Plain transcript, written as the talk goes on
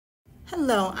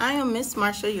Hello, I am Miss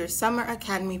Marsha, your Summer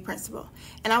Academy principal,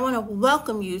 and I want to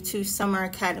welcome you to Summer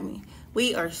Academy.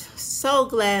 We are so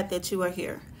glad that you are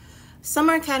here.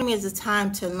 Summer Academy is a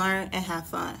time to learn and have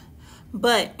fun.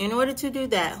 But in order to do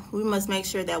that, we must make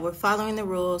sure that we're following the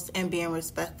rules and being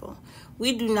respectful.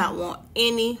 We do not want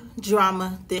any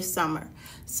drama this summer.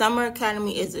 Summer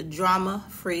Academy is a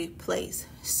drama-free place.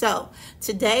 So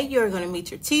today you're going to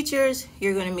meet your teachers,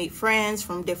 you're going to meet friends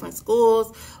from different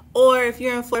schools, or if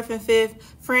you're in 4th and 5th,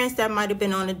 friends that might have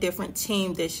been on a different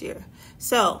team this year.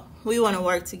 So we want to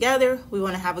work together. We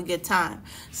want to have a good time.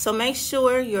 So make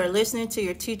sure you're listening to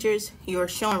your teachers, you're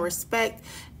showing respect,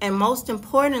 and most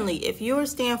importantly, if you are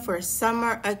staying for a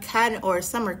summer academy or a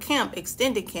summer camp,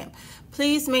 extended camp,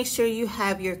 please make sure you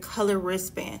have your color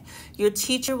wristband. Your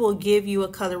teacher will give you a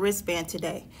color wristband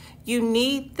today. You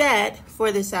need that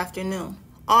for this afternoon.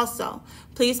 Also,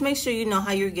 please make sure you know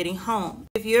how you're getting home.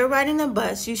 If you're riding the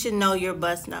bus, you should know your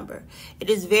bus number. It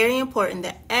is very important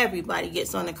that everybody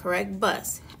gets on the correct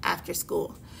bus after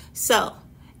school. So,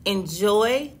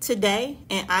 enjoy today,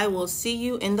 and I will see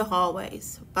you in the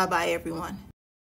hallways. Bye-bye, everyone.